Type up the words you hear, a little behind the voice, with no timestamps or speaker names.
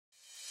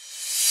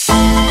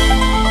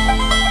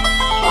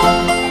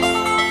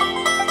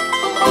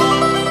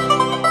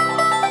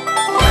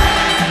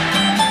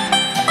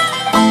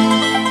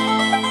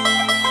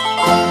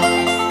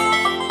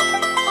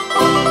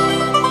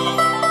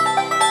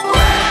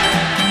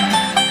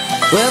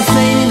Well,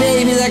 play me,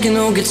 baby, like an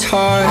old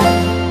guitar.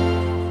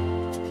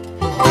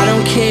 I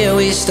don't care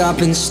where you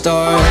stop and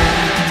start.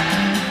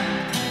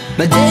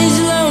 My days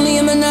are lonely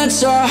and my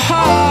nights are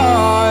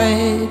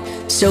hard.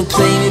 So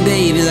play me,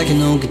 baby, like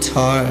an old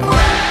guitar.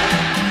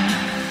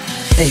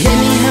 Hit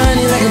me,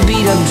 honey, like a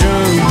beat up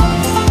drum.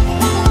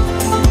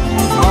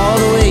 All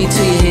the way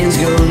till your hands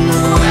go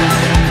numb.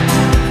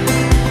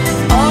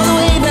 All the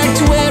way back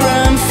to where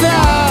I'm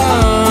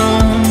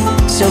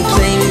from. So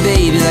play me,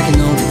 baby, like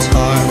an old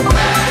guitar.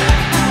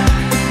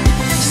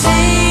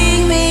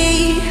 Sing me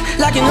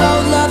like an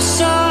old love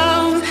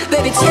song.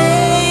 Baby,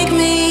 take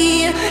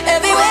me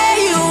everywhere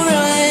you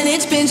run.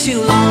 It's been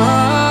too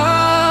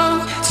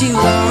long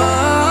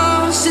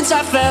since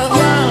I felt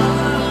young.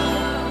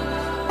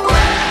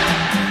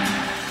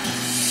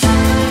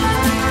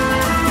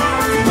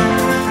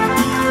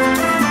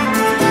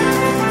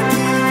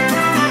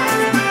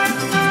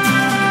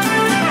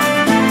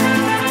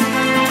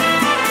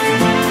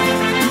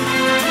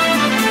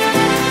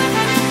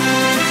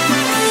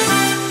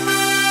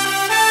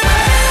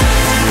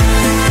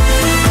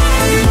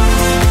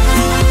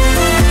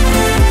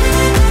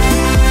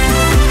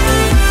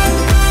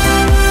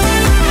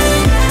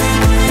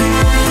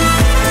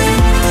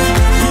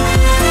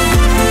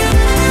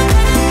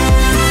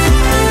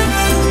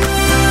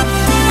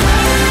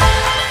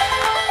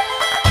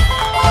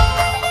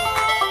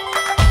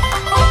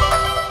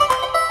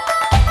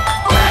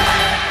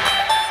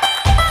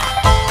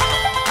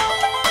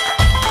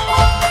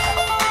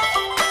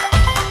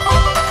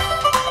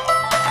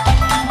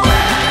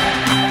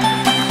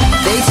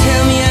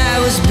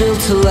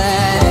 To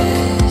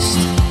last,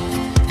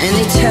 and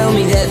they tell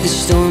me that the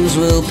storms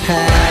will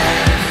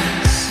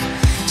pass.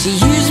 So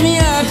use me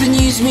up and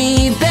use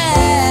me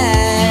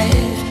bad.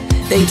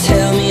 They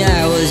tell me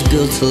I was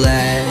built to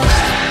last.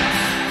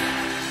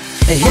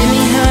 They hit me,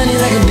 honey,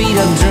 like a beat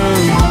up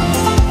drum.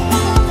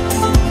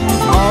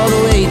 All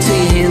the way till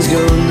your hands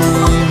go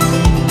numb.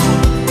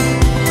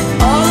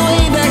 All the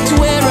way back to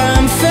where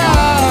I'm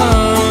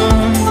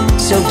from.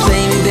 So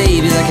play me,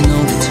 baby, like an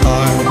old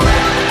guitar.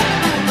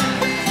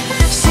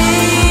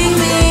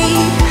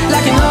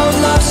 Like an old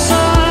love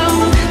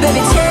song, baby,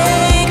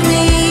 take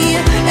me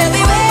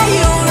everywhere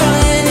you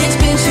run. It's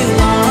been too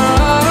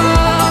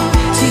long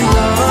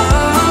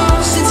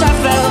since I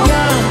felt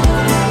young.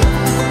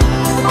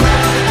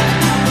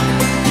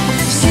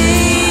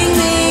 Sing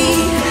me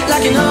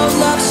like an old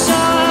love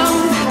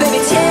song, baby,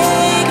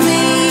 take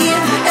me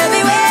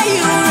everywhere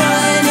you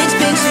run. It's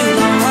been too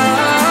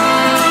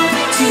long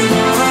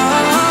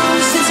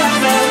since I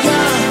felt young.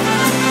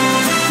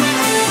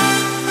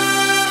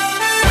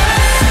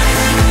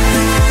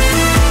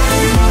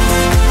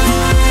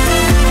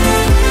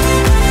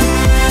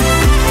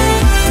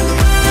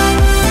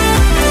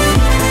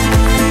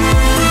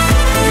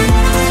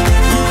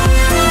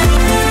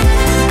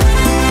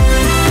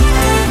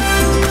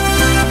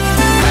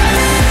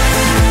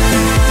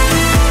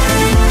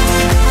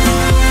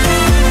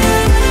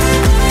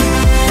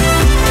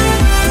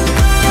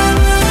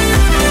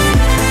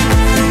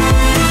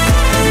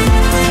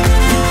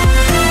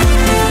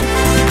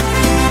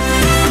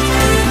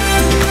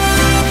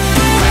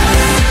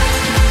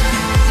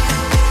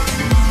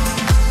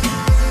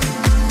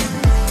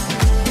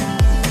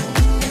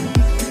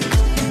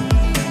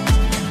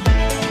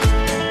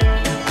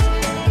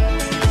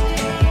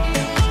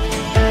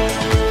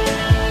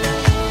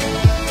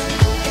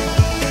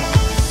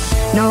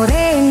 No,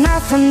 there ain't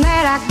nothing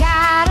that I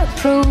gotta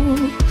prove.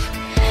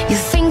 You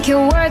think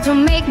your words will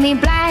make me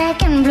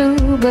black and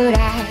blue, but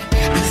I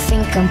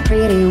think I'm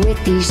pretty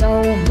with these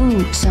old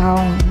boots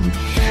on.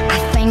 I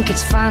think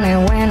it's funny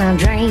when I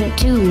drink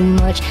too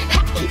much.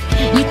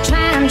 Hey, you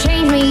try and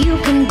change me, you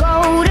can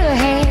go to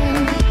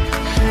hell,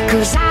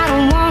 'cause I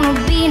don't wanna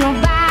be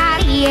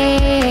nobody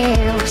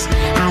else.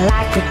 I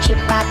like the chip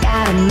I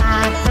got in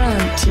my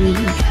front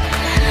teeth,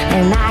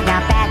 and I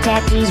got bad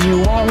tattoos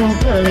you won't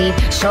believe.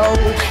 So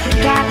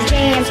kick out the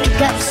jams,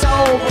 kick up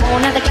soul, pour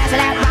another glass of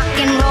that rock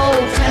and roll.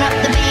 Turn up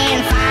the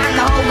band, find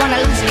the hole, gonna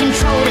lose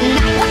control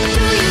tonight. What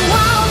do you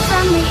want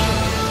from me?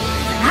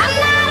 I'm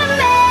not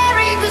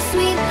America's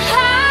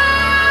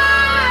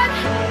sweetheart,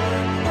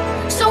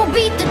 so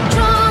beat the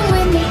drum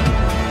with me.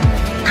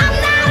 I'm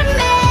not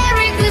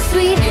America's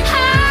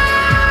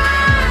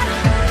sweetheart.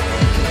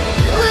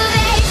 Well,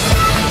 they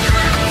say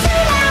I'm too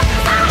loud,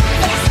 I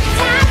guess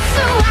time,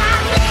 so I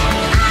let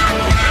all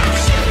night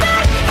shiver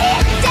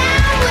it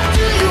down. What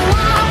do you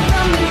want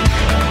from me?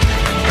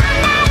 I'm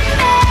not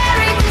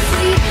America's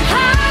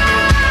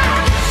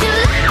sweetheart, you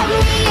love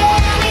me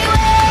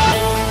anyway.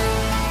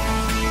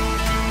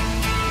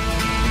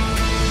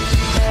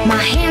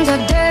 My hands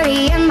are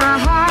dirty and my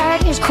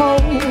heart is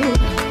cold.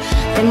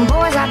 Them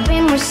boys I've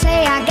been with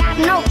say I got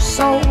no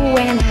soul.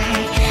 When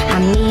I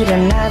meet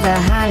another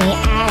honey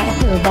at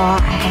the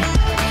bar,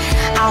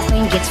 I'll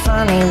think it's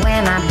funny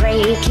when I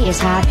break his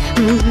heart.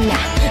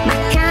 My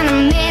kind of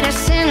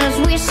medicine is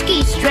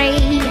whiskey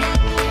straight.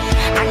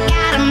 I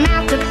got a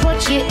mouth to put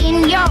you in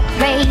your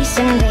place,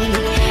 and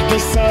they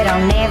said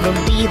I'll never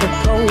be the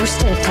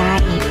poster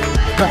type,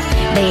 but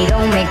They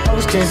don't make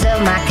posters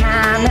of my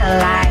kind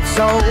of life.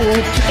 So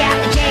kick out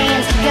the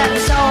jams, kick up the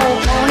soul.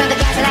 Pour another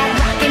glass of that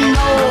rock and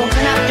roll.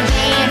 Turn up the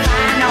band,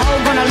 find a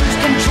hole, gonna lose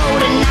control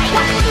tonight.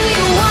 What do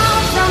you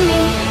want from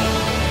me?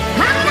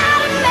 I'm not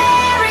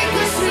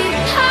America's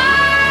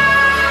sweetheart.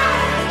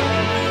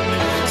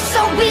 So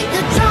beat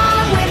the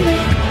drum with me.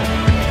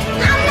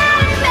 I'm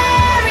not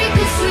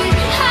America's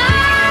sweetheart.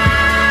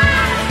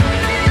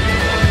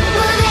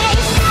 Well, they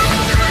say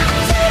I'm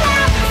too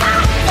loud for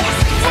this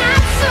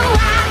time, so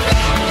I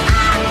let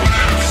all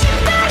my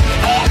sugar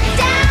it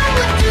down.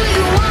 What do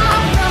you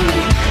want from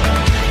me?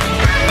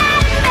 I'm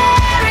not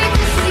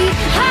America's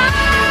sweetheart.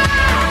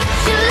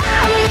 You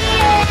love me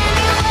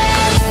anyway.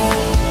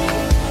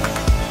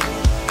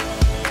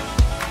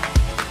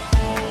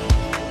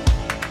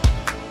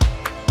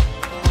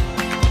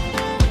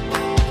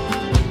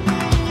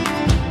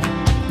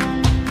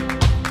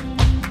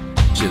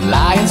 She'll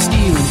lie and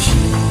steal and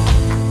cheat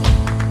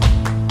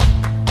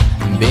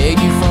and beg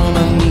you from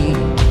her knees,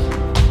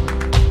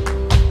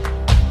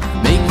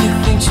 make you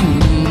think she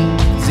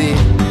needs it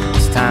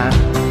this time.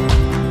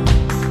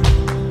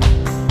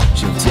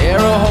 She'll tear a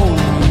hole in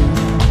you,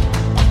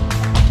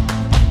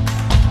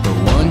 the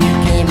one you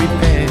can't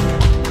repair.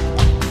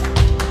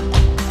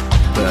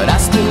 But I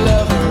still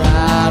love her, I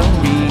don't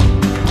really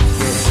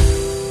care.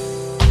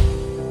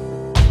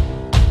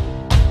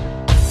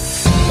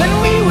 When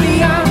we were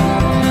young,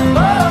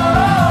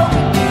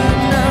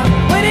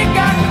 when it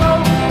got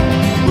cold,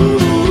 ooh,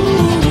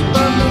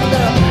 bundled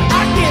up,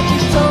 I can't be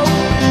told,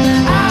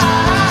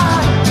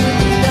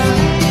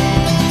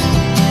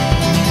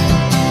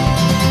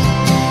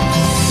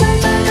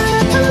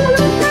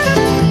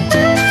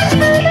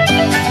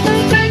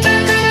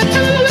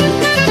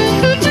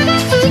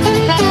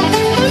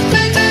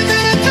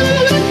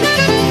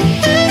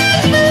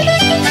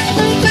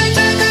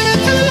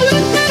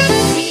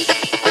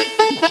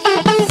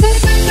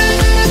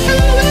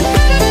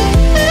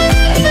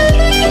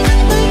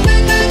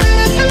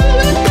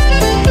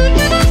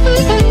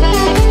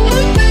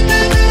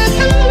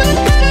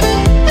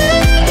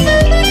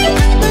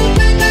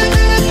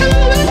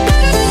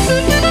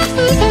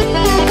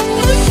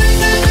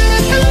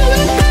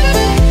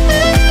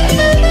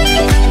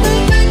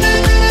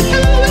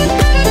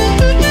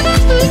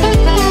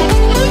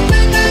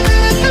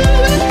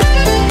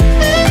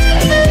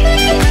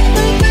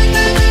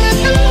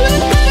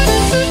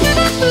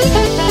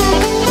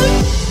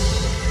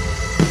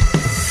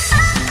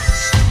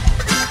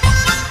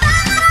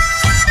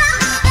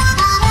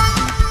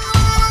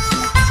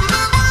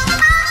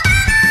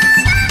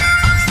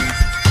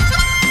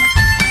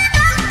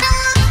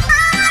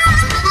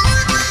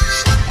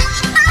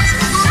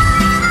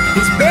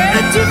 it's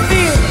better to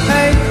feel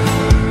pain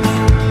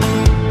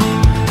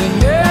than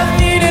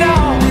nothing at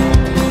all.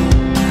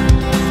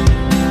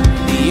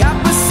 The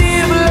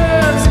opposite of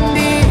love's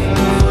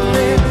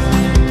indifference.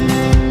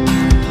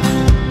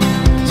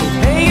 So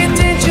pay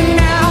attention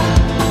now.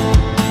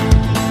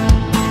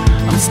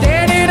 I'm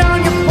standing on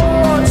your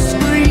porch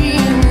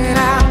screaming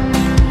out,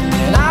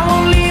 and I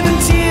won't leave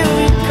until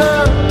you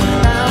come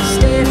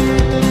downstairs.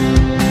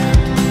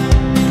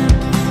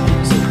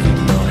 So keep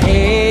your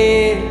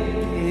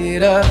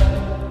head up.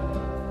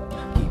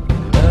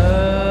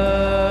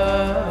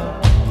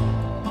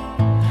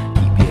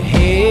 Keep your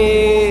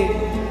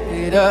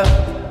head up,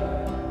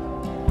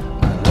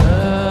 my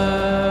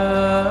love.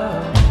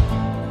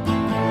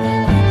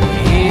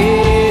 Keep your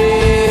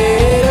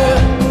head up,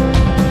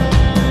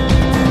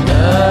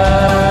 love.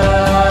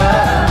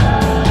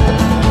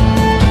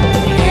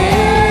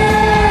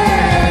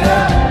 Head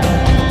up,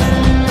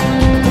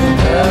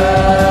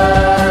 love.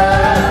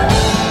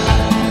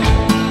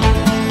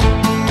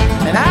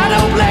 And I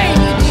don't blame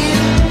you,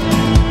 dear.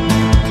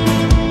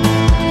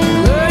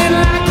 Running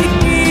like you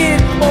did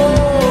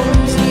all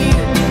these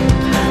years.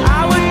 I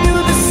would do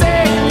the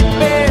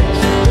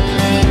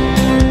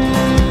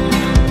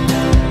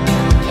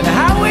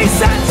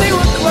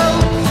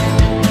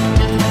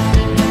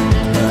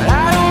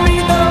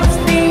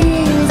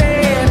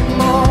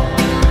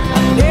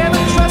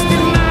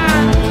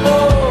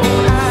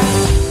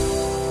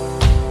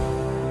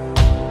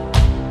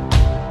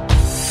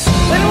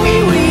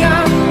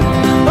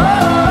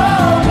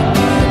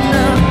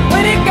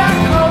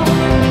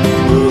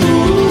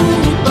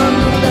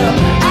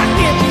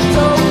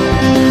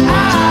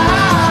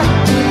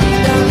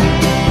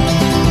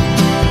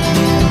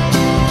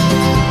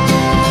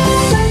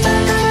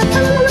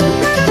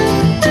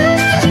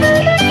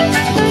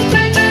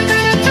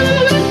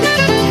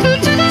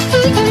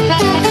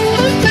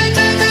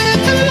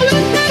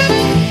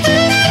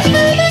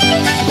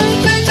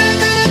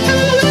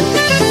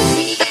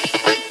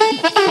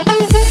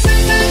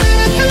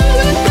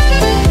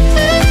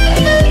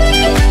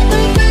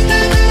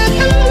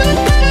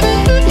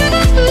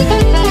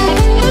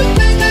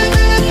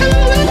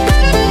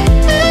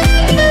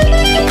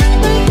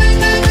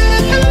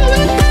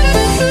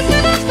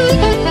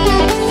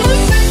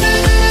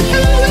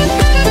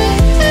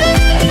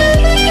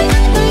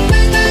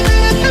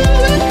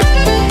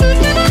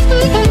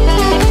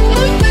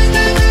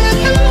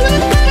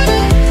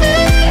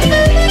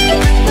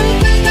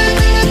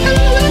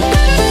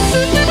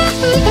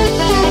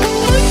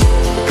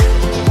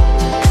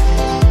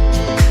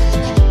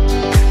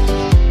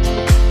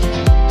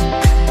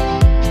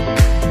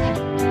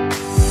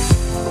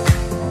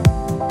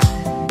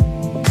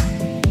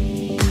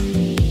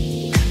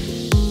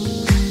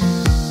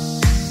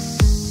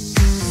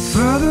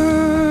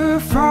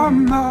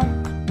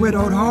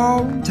widowed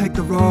home, take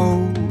the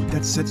road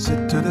that sets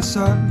it to the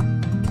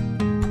sun.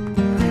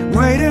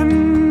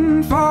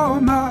 Waiting for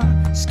my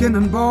skin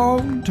and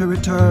bone to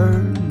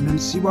return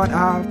and see what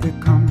I've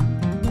become.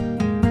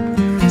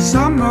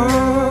 Summer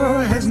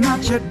has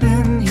not yet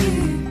been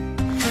here,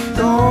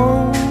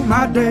 though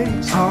my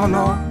days are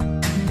long.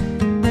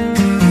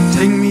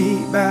 Take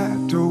me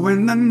back to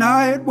when the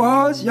night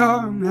was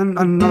young and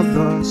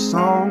another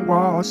song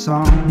was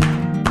sung.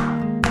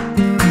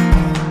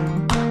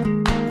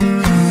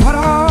 What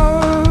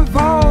of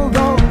all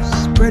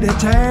those pretty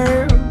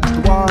tales,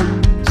 the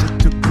ones that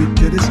took me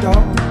to this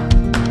door?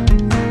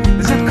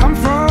 Is it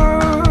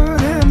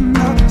comfort in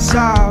the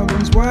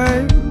siren's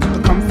wail,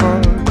 or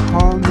comfort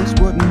upon this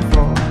wooden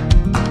floor?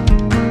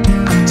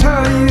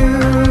 Tell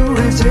you,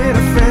 is it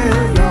a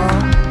failure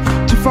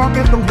to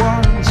forget the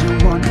ones you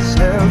once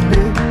held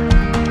dear?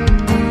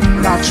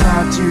 And I try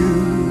to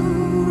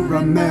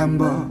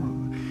remember,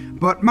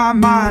 but my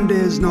mind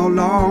is no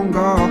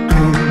longer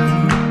clear.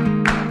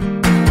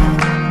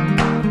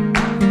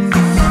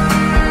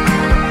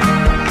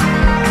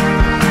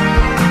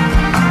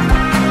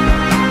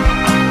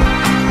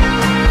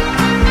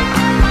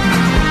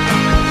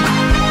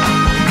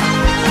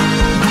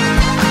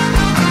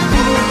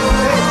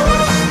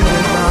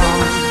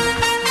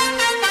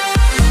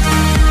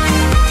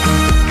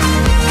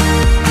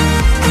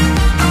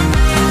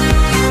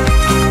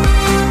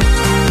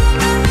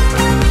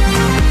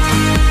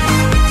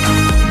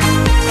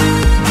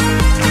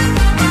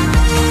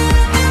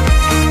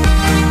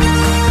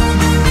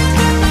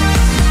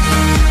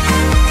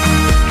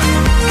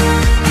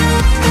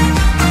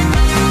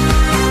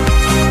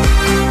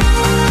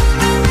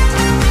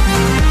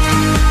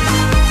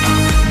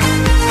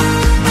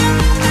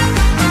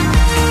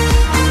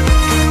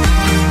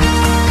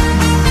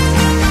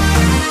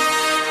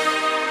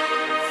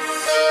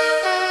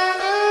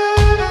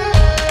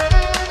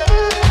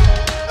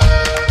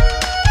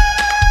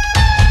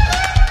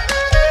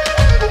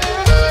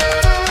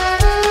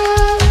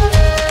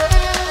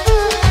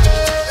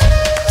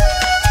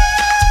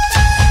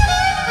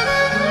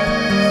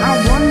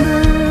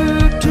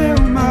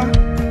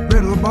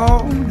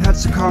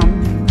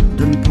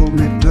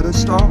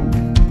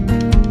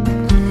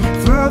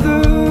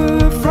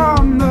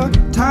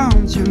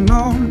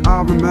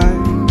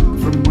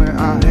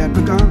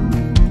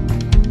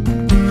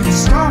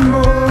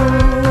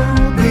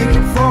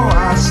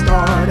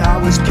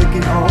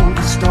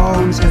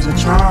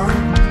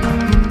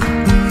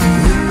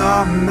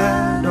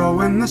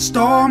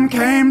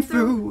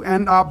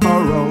 I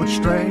burrowed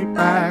straight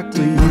back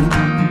to you.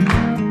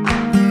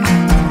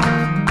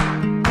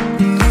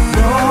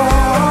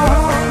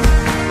 Oh,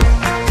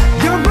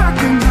 you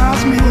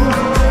recognize me.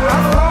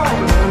 I've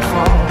fallen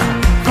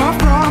far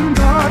from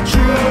the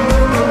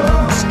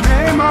trees.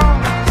 Came up,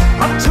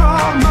 I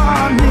tore my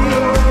knee,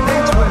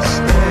 they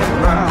twisted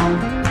round.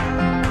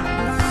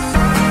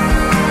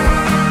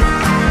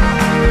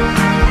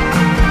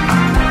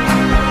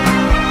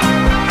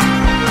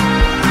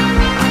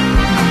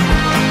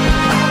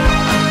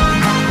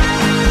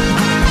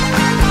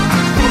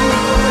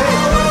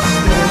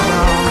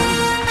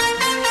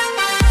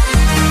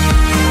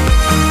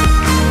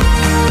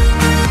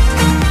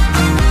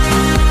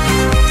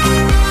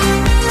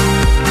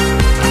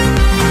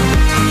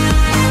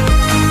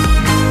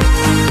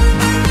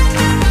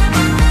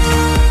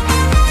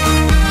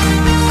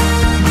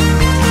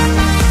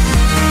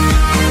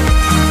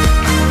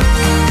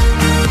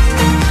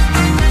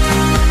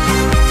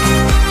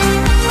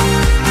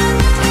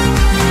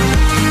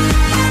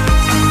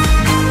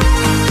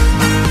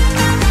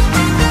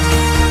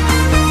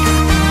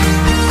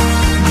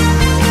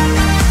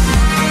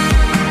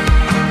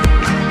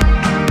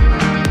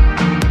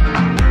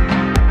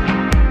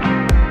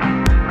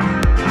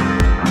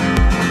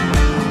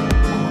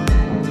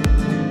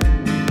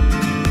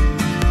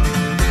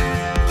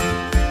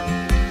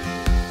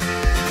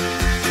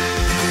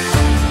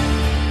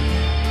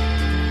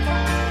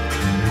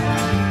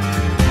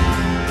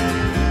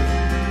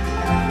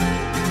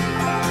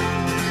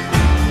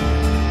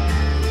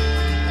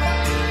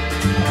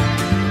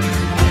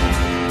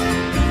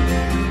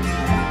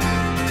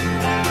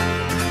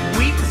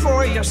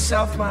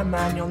 My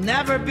man, you'll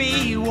never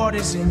be what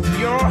is in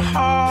your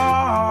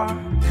heart.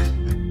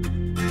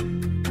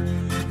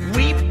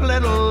 Weep,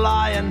 little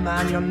lion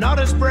man, you're not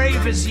as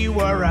brave as you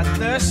were at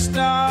the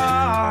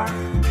start.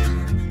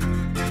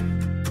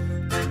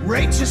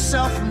 Rate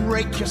yourself and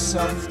rake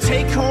yourself,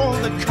 take all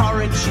the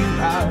courage you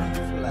have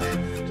left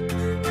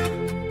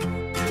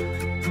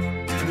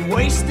and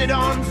waste it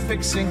on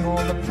fixing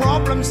all the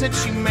problems that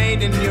you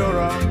made in your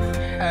own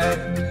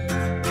head.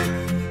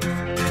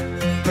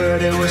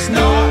 But it was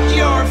not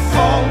your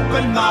fault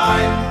but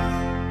mine,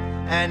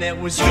 and it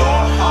was your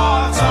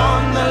heart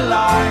on the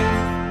line.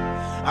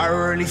 I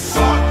really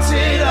fucked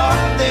it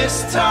up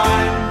this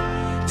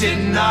time,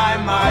 didn't I,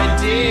 my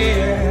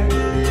dear?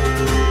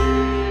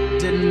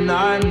 Didn't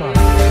I, my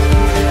dear?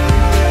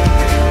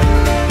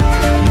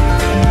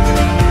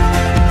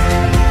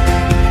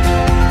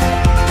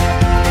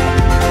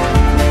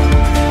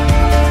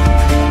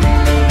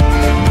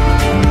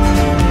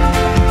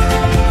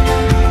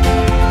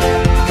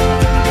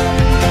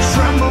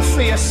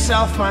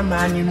 yourself, my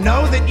man, you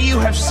know that you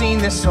have seen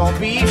this all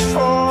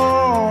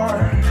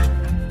before.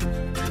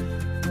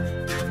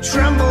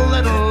 Tremble,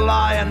 little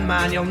lion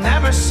man, you'll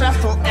never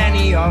settle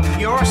any of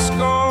your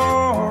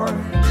scores.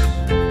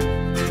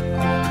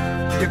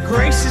 Your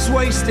grace is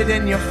wasted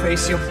in your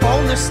face, your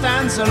boldness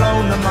stands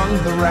alone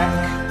among the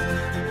wreck.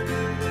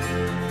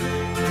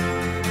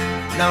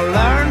 Now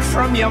learn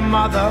from your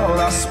mother, or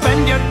I'll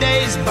spend your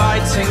days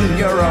biting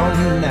your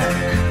own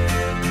neck.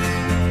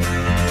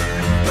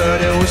 But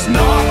it was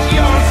not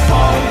your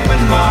fault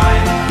but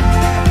mine,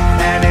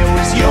 and it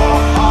was your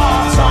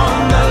heart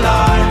on the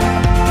line.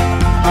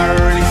 I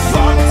really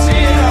fucked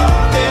it up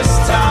this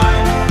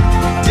time,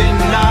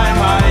 didn't I,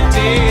 my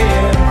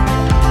dear?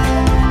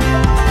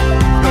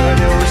 But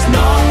it was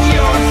not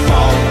your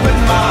fault but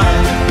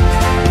mine,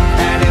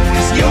 and it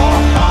was your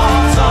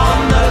heart on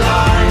the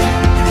line.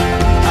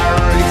 I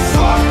really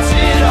fucked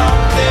it up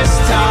this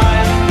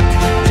time,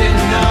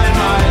 didn't I,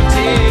 my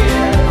dear?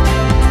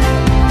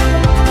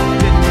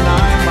 Didn't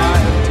I, my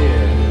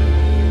dear?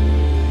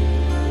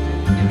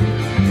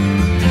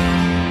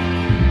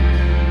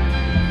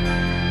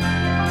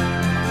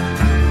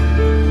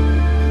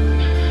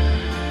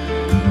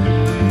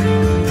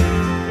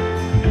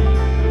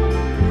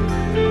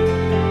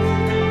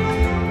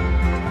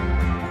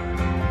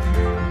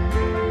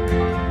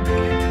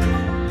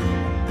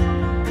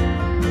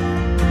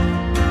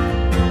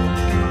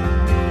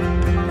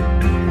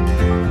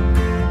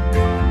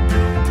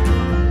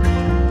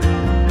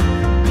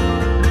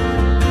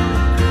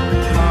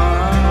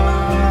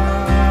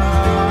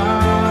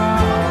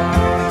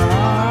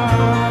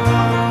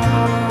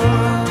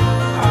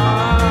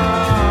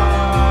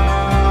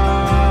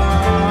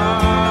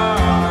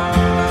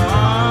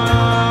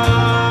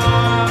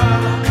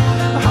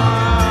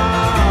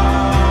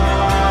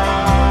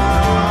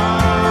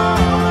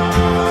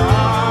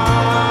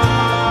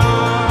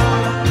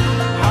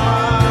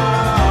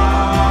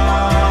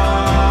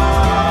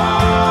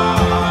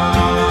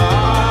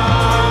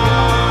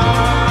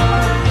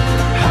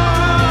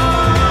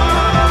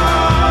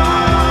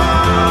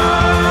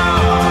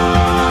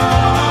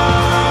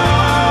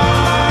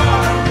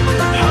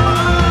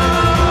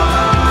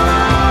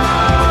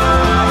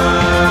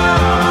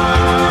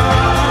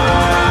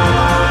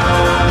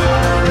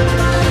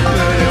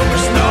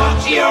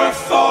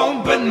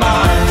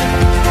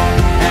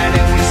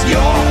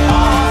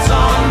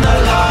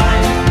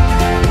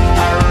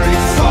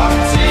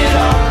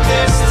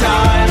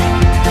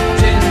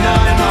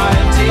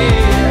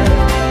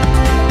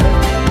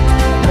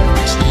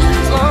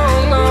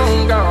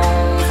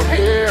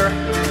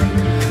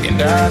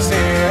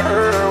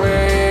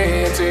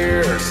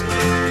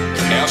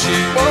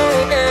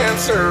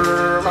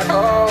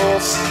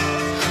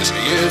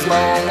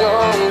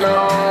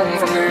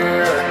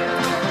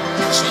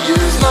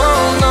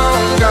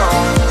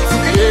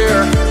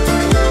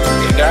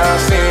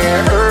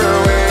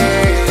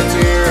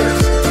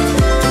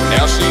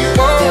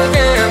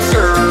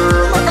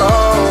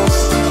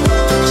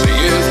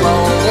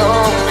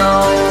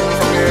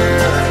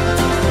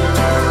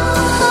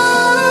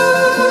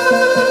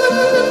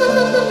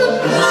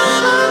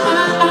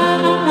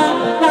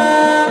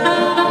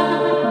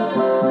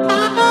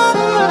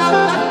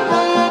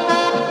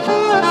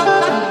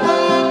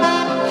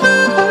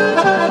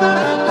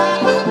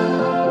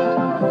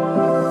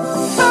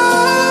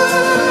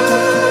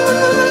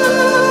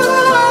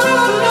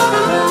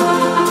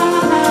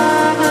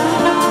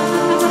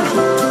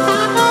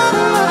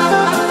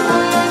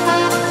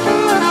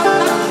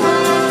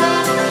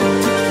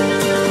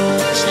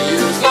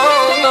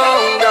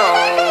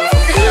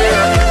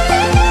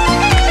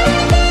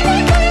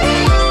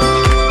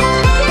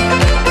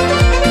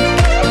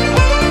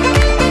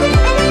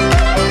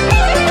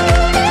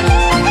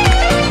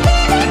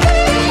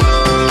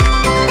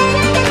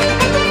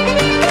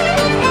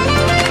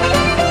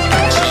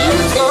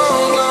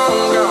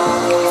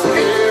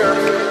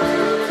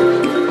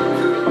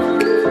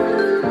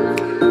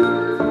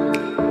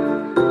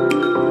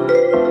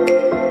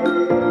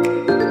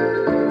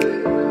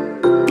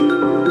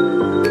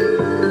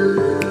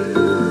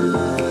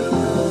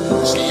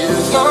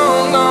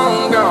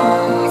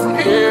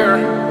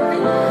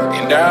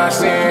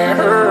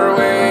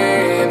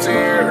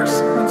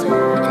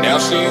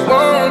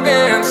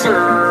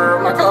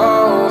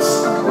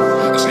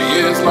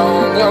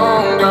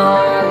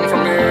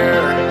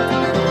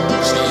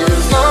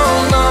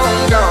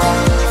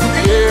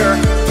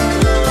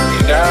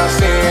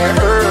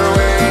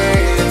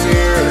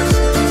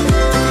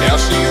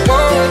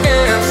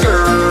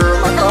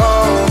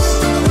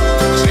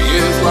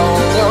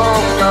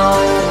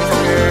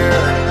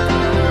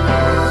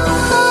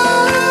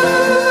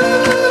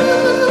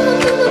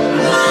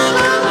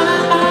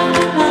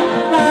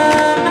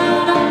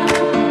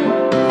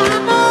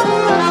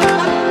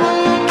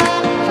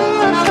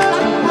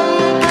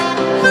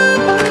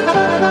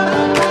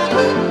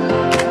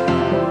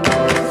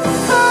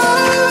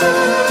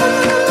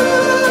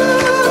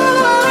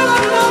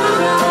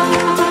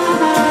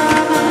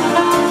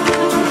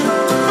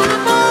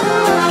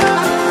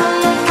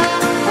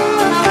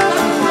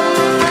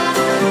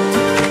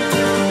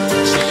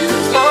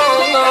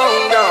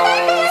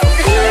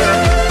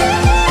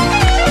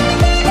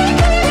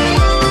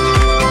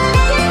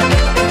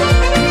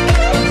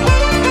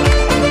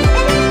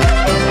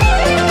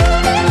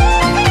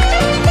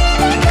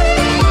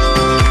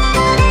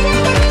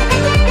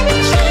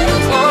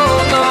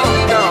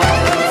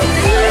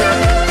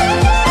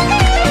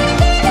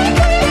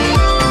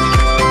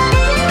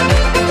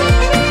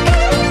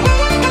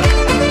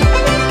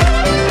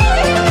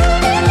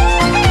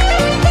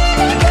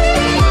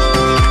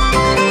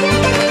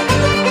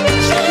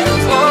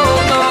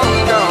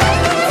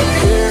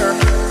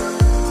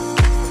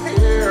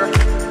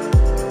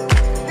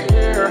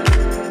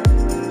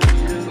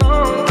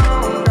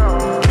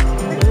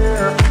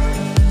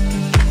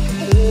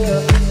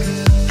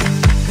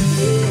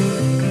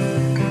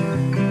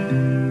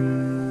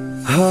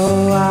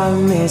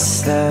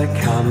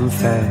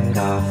 comfort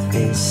of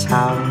this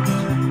house,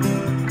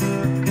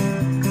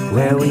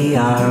 where we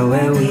are,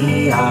 where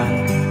we are,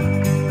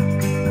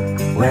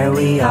 where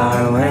we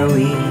are, where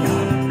we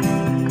are.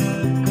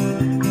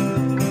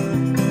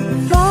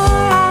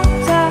 Floor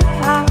after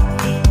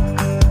heartbeat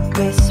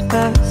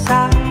whispers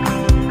out,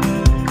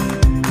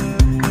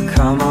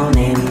 come on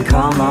in,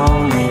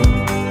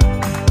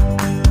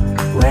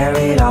 where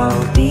it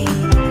all begins.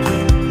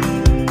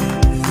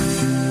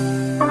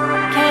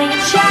 Can you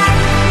check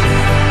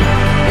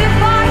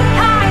before you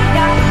hide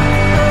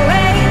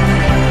away?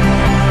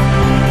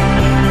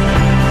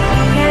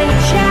 Can you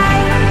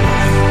check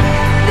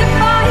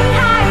before you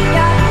hide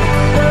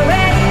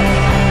away?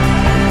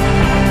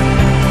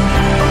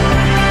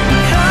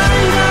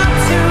 Climbed up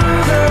to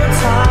the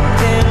top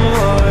in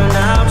worn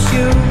out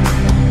shoes.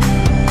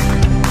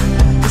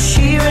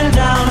 She ran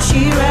down,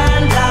 she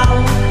ran down,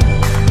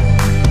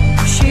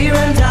 she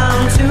ran down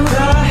to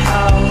the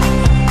house.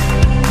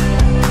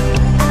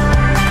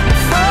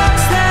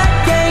 Folks that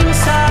gain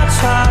such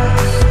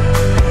hearts,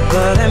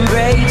 but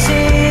embrace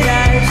it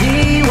as he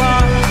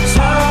walks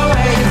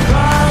away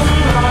from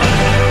us,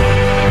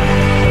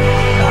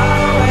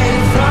 away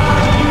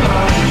from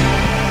us.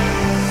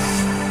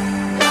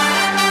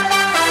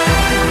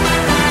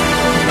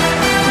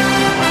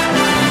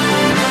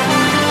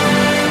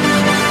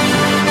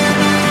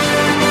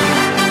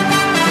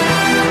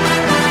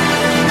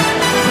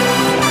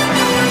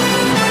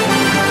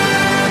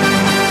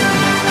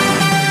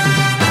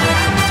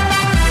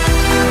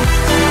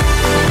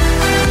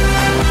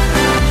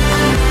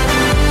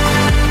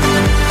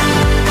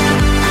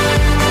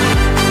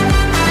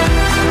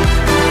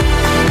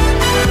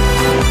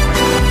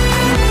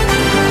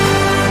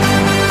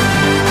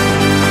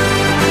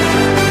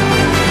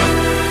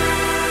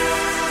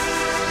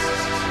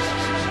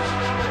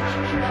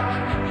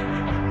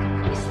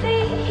 We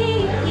stay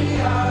here,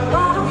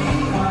 walk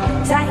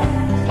tight.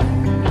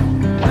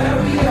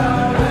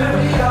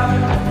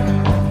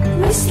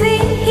 We stay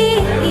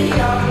here,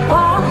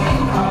 walk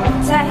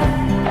tight.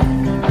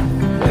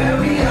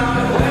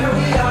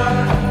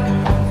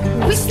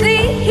 We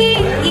stay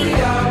here,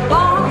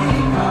 walk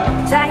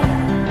tight.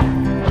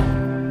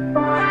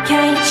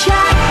 Can you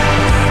check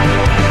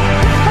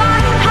before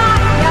you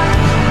hide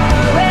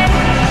away?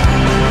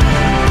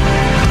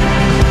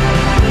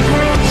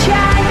 Can you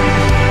check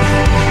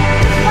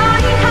before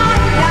you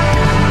hide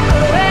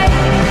away?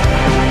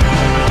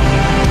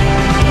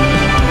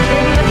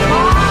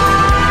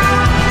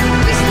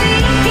 We stay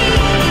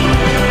here,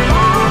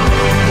 walk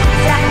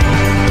tight.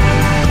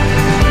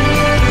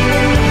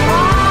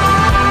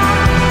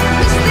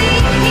 We stay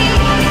here,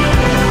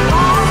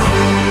 walk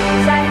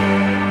tight.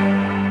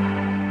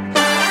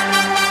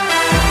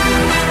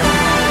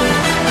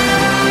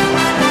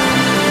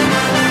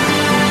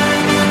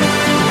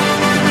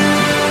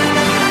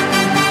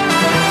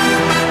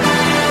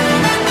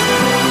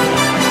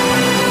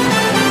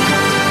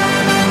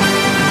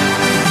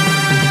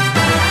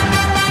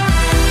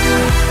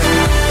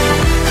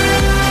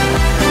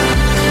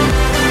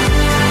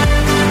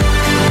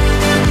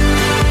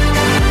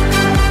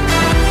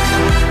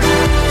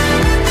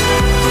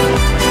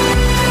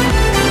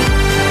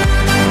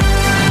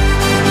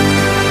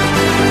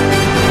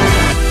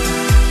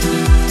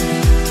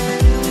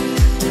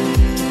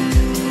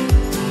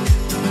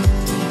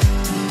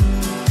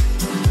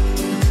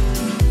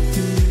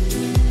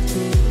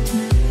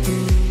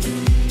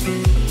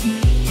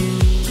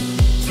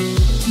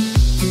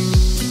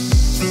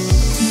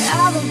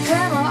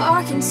 Alabama,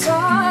 Arkansas,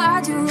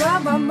 I do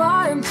love my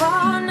mom and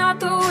pa, not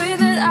the way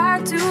that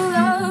I do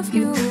love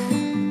you.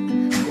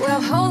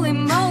 Well, holy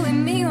moly,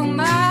 me oh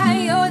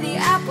my, you're the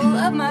apple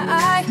of my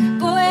eye.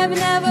 Boy, I've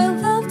never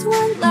loved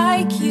one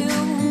like you.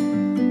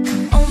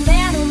 Oh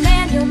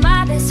man, you're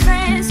my best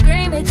friend.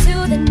 Scream it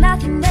to the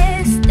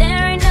nothingness.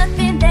 There ain't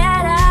nothing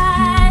that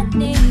I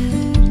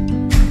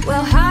need.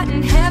 Well, hot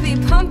and heavy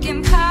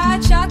pumpkin pie,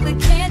 chocolate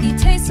candy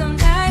tastes so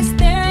nice.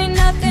 There ain't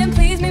nothing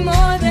please me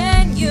more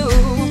than you.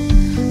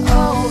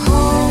 Oh,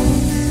 home,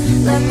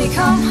 let me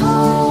come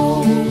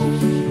home.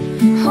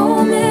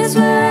 Home is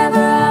wherever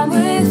I'm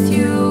with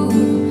you.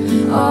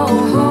 Oh,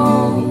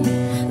 home,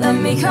 let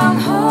me come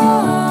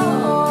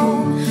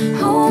home.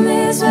 Home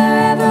is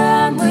wherever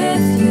I'm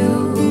with you.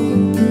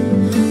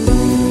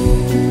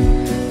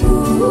 Ooh,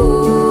 ooh,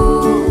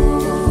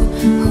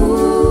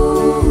 ooh.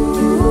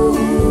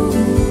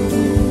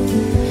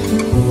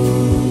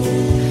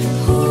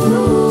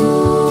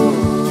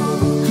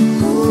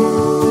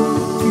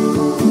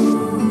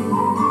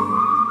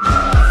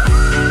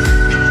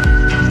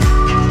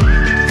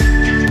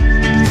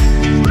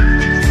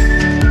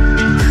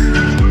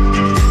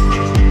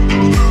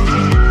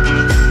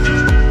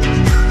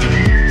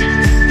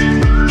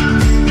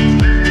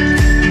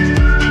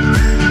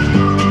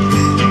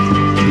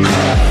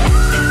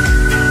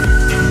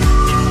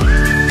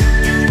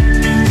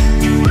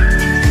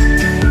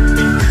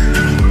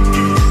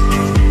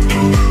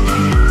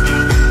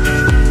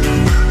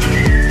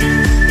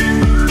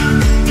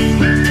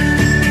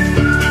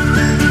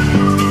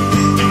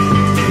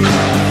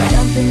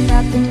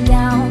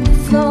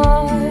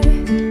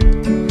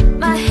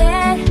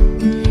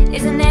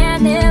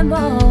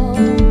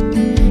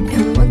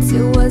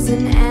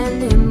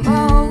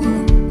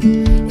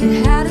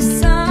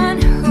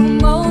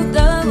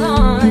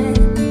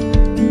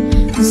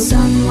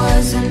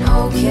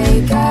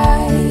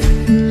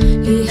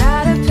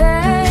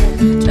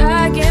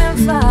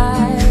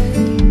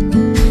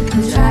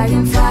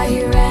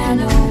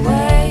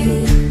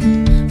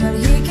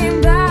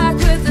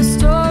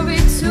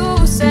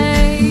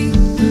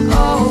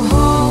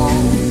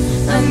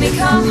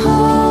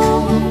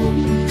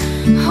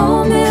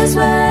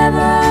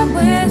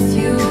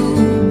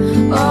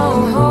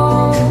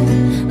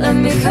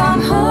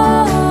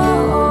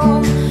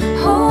 home.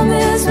 Home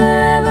is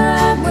wherever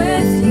I'm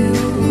with you.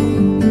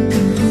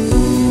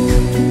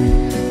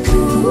 Ooh,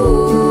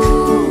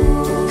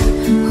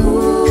 ooh,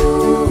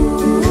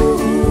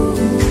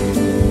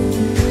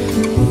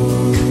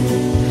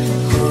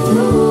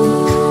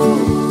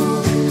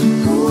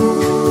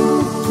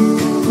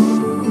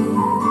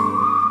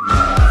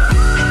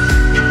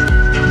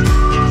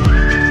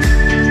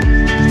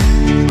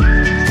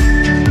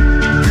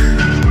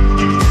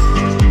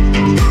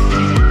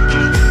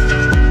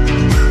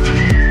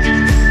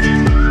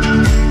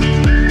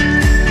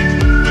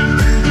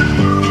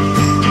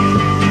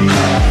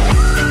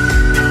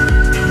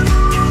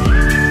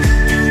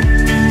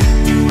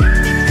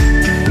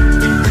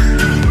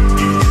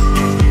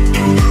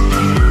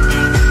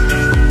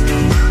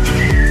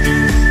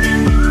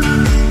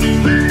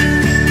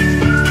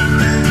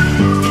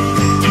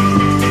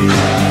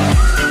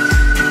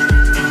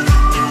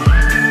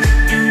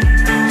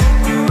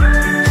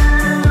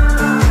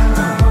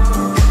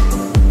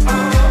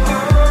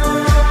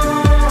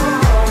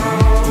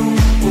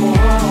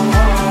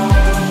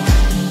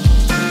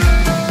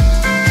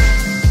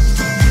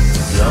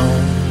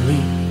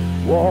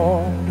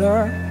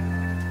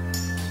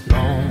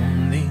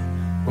 Lonely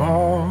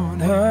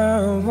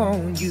water,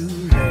 won't you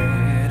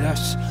let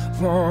us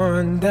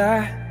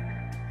wander?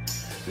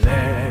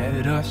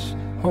 Let us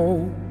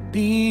hold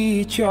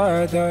each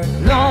other.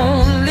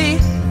 Lonely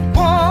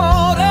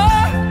water,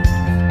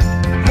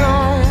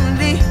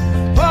 lonely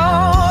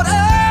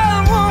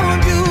water,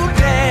 won't you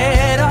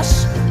let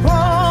us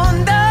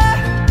wander?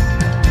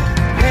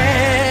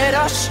 Let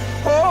us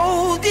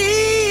hold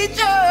each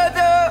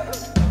other.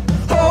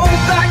 Hold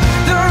back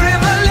the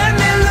river, let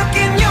me look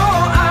in your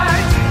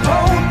eyes.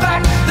 Hold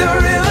back the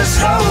river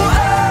so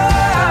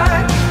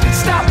high.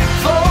 Stop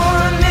for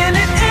a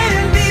minute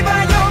and be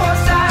by your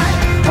side.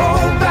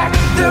 Hold back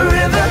the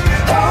river,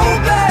 hold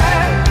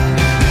back.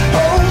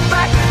 Hold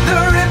back the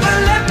river,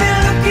 let me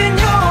look in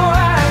your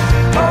eyes.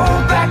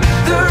 Hold back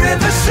the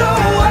river so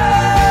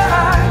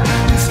high.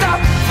 Stop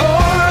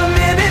for a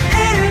minute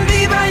and be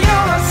by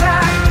your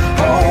side.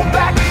 Hold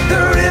back the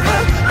river,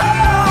 oh.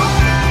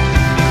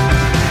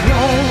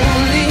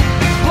 Lonely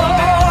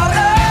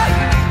water,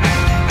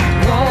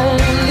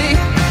 lonely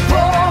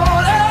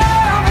water,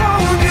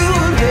 won't you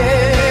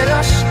let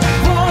us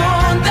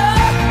wander?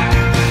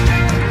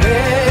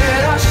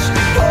 Let us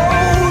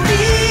hold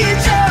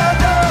each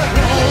other.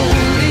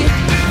 Lonely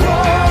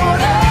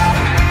water,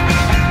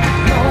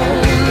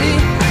 lonely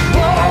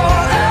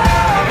water,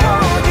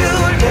 won't you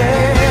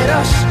let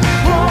us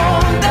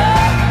wander?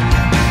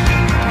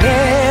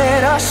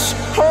 Let us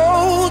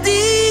hold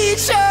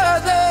each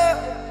other.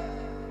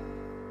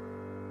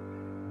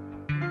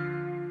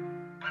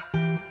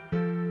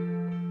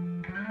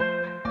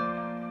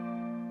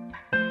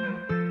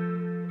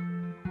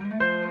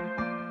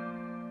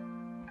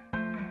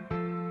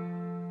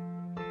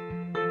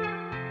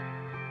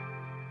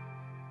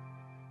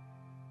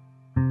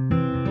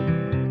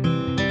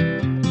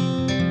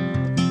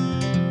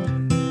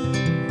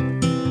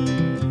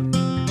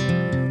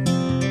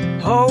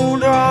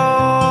 Hold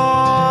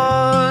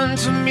on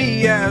to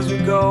me as we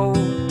go,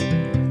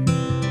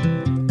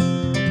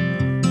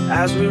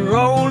 as we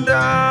roll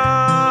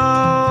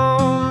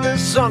down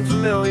this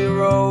unfamiliar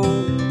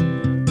road.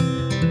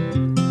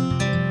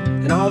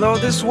 And although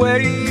this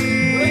wave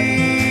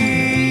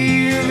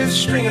is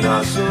stringing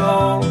us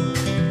along,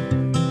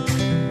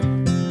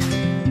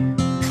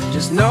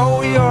 just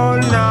know you're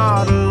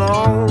not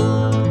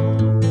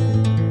alone,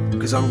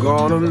 'cause I'm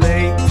gonna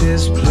make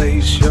this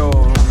place your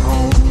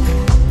home.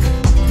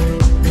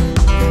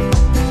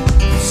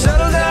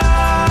 Settle down,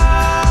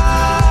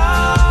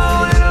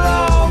 it'll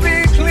all be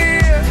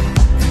clear.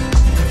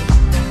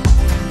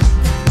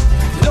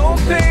 Don't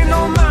pay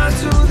no mind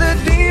to the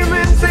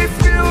demons, they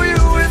fill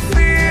you with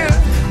fear.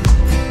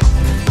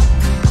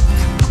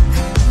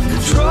 The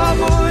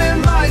trouble, it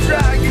might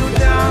drag you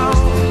down.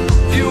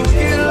 If you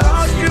get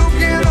lost, you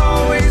can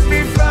always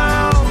be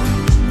found.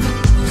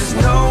 Just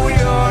know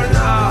you're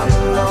not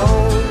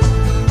alone,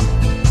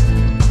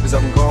 'cause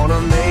I'm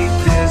gonna make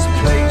this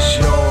place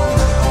your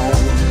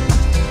home.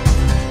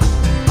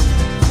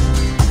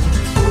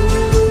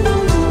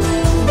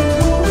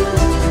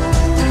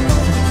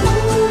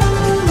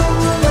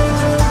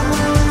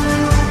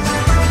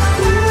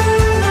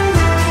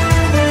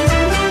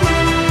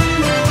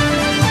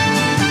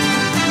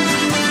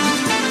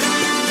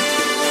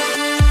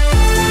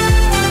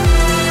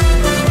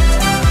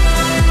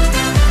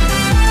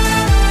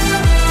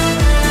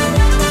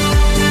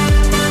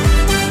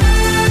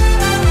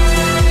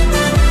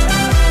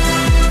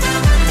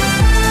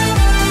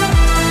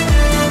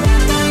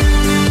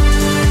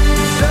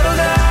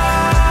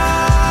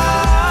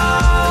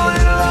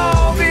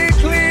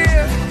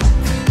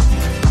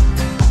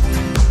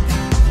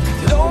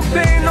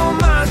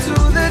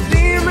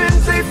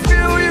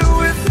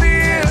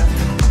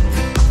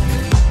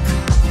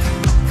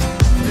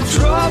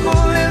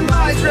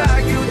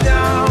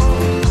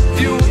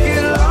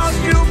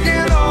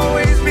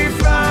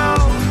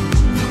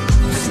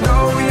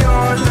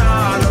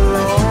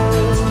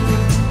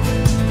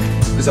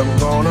 'cause I'm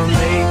gonna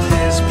make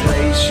this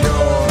place your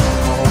home.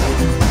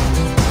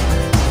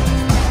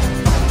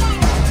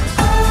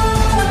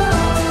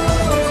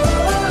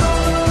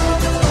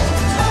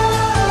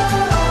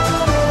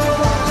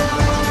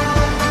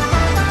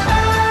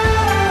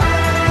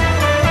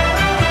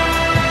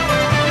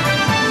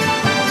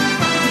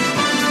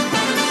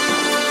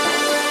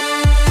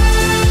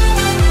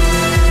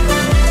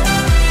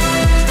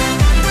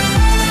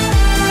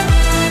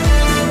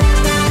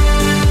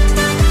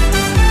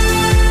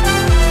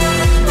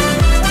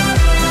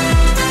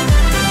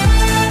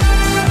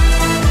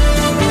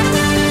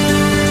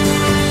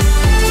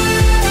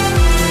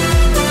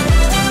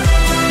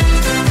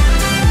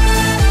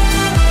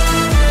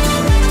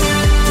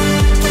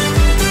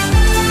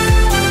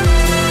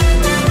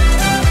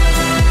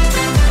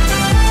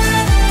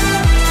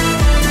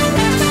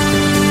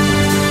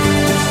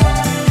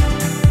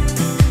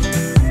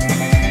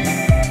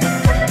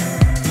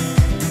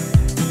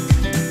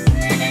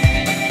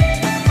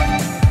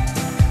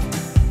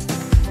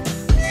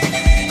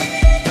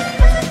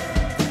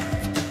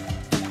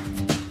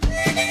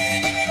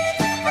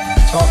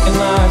 Talking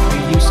like we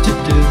used to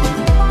do.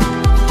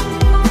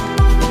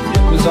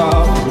 It was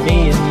all me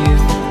and you,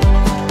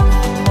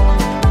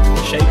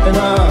 shaping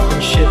up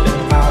and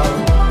shipping out.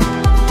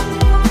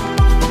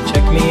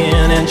 Check me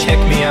in and check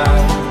me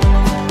out.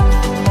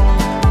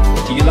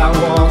 Do you like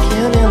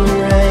walking in the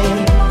rain?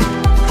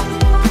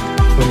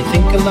 When you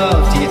think of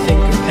love, do you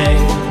think of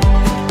pain?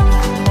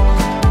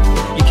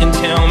 You can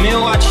tell me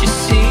what you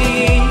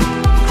see.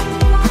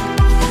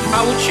 I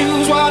will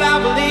choose what I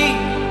believe.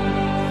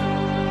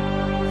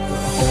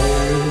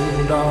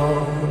 Hold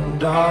on,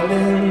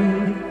 darling.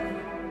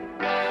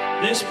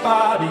 This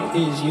body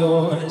is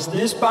yours,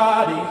 this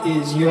body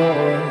is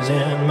yours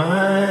and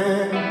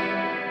mine.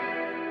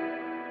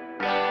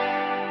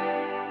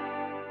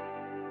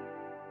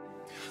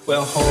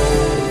 Well,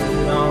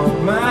 hold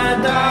on, my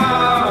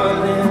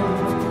darling.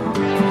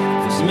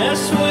 This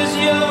mess was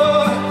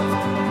yours,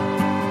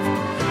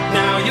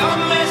 now your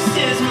mess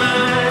is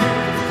mine.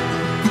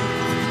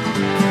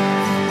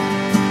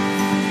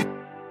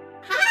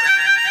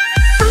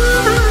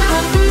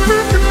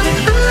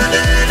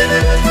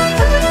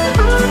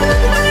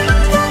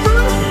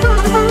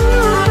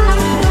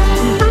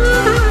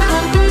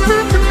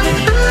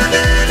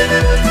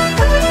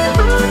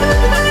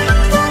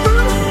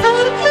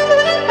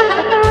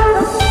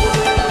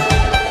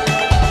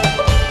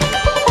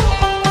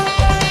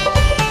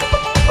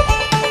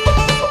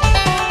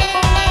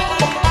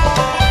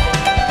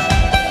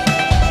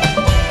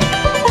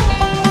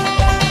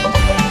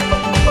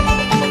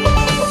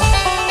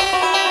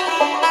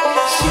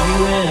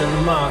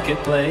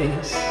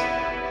 Marketplace,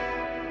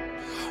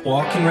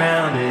 walking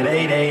round at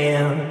 8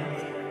 a.m.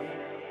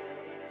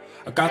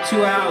 I got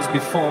 2 hours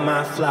before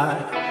my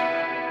flight.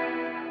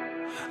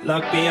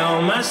 Luck be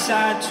on my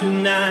side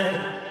tonight.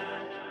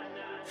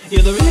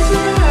 You're the reason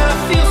that I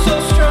feel so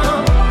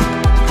strong,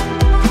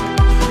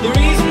 the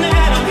reason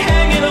that I'm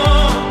hanging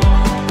on.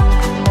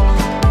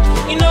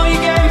 You know you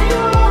gave me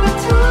all the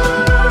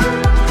time.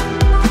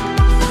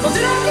 Oh,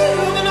 did I get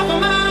holding up on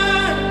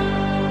mine?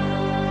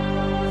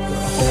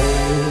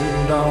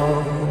 Hold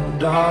on,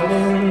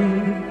 darling.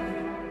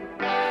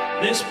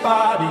 This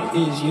body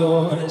is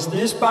yours,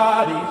 this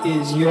body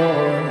is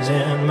yours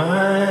and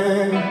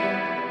mine.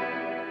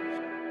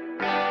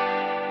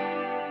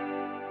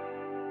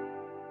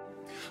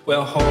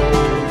 Well, hold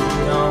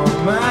on,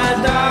 my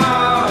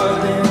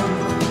darling.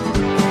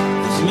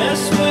 This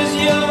mess was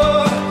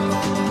yours,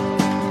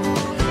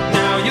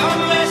 now your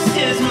mess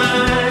is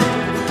mine.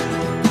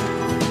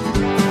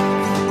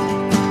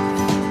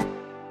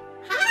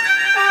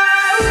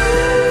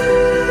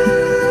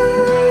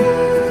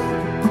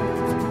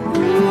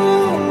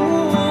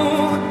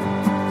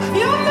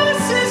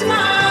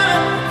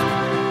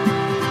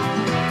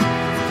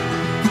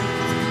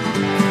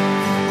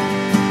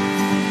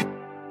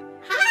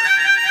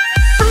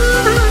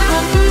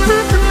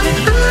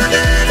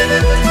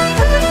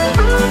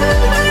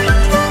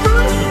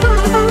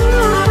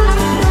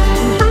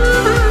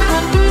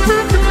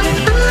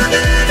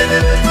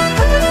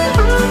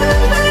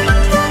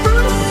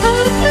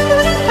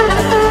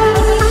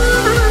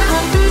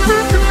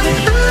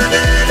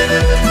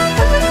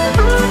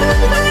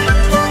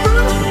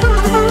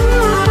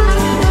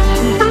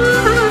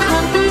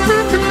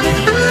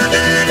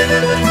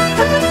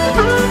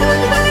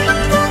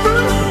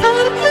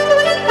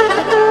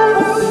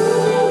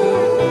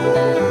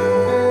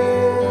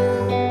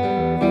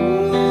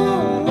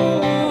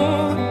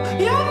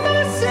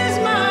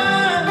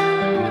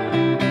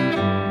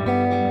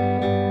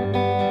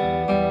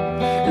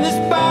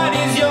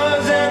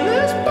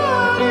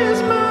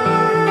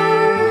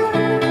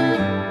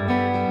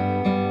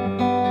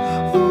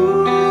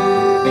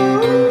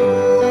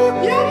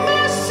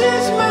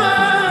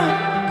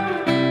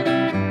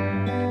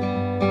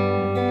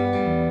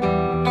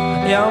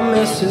 Your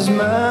mess is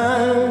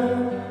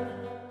mine.